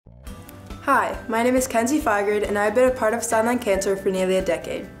Hi, my name is Kenzie Figard and I've been a part of Sideline Cancer for nearly a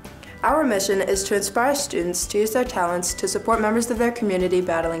decade. Our mission is to inspire students to use their talents to support members of their community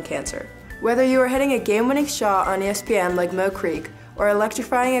battling cancer. Whether you are hitting a game-winning shot on ESPN like Mo Creek or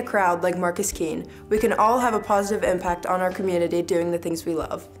electrifying a crowd like Marcus Keene, we can all have a positive impact on our community doing the things we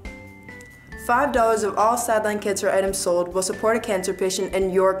love. $5 of all Sideline Cancer items sold will support a cancer patient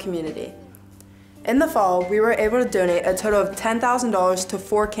in your community. In the fall, we were able to donate a total of $10,000 to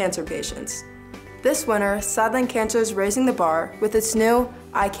 4 cancer patients. This winter, Sideline Cancer is raising the bar with its new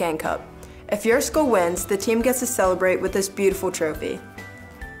I Can Cup. If your school wins, the team gets to celebrate with this beautiful trophy.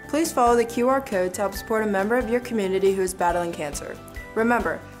 Please follow the QR code to help support a member of your community who is battling cancer.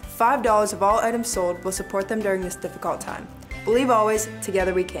 Remember, $5 of all items sold will support them during this difficult time. Believe always,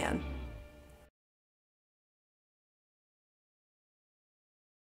 together we can.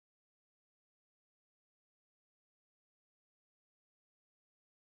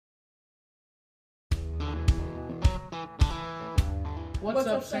 What's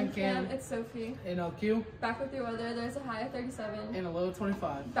up, Sencam? It's Sophie. And LQ. Back with your weather, there's a high of 37. And a low of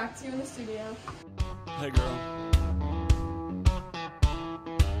 25. Back to you in the studio. Hey girl.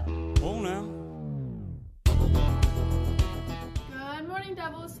 Oh now. Good morning,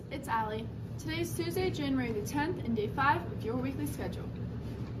 Devils. It's Allie. Today's Tuesday, January the 10th, and day 5 of your weekly schedule.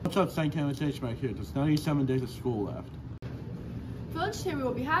 What's up, St. Clements H-Mac here. There's 97 days of school left. Village today we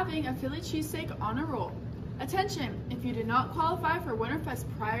will be having a Philly cheesesteak on a roll. Attention! If you did not qualify for Winterfest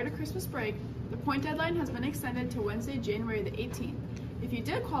prior to Christmas break, the point deadline has been extended to Wednesday, January the 18th. If you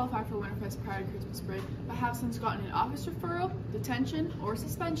did qualify for Winterfest prior to Christmas break, but have since gotten an office referral, detention, or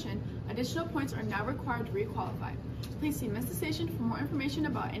suspension, additional points are now required to requalify. Please see Mr. Station for more information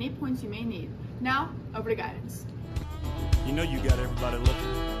about any points you may need. Now, over to guidance. You know you got everybody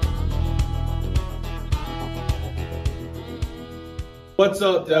looking. What's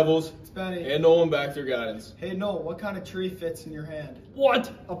up, Devils? It's Benny. And Nolan back through guidance. Hey, Noel, what kind of tree fits in your hand?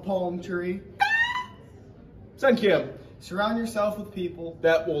 What? A palm tree. Sencam, Surround yourself with people.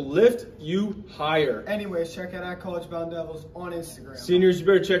 that will lift you higher. Anyways, check out College Bound Devils on Instagram. Seniors, you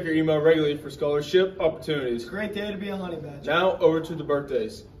better check your email regularly for scholarship opportunities. Great day to be a honey badger. Now, over to the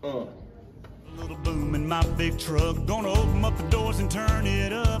birthdays. A little boom in my big truck. Gonna open up the doors and turn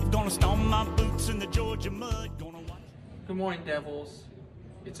it up. Gonna stomp my boots in the Georgia mud. Gonna watch. Good morning, Devils.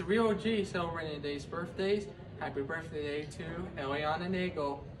 It's a real G celebrating today's birthdays. Happy birthday to Eliana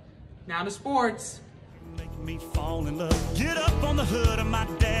Nagel. Now to sports. Make me fall in love. Get up on the hood of my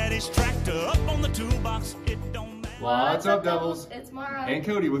daddy's tractor. Up on the toolbox. It don't matter. What's up, Devils? It's Mara. And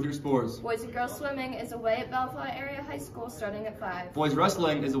Cody with your sports. Boys and girls swimming is away at Bellflower Area High School starting at 5. Boys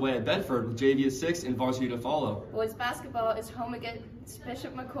wrestling is away at Bedford with JV at 6 and varsity to follow. Boys basketball is home against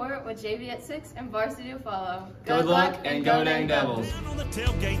Bishop McCourt with JV at 6 and varsity to follow. Good luck and go Dang Devils. On the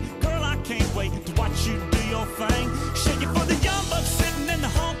tailgate.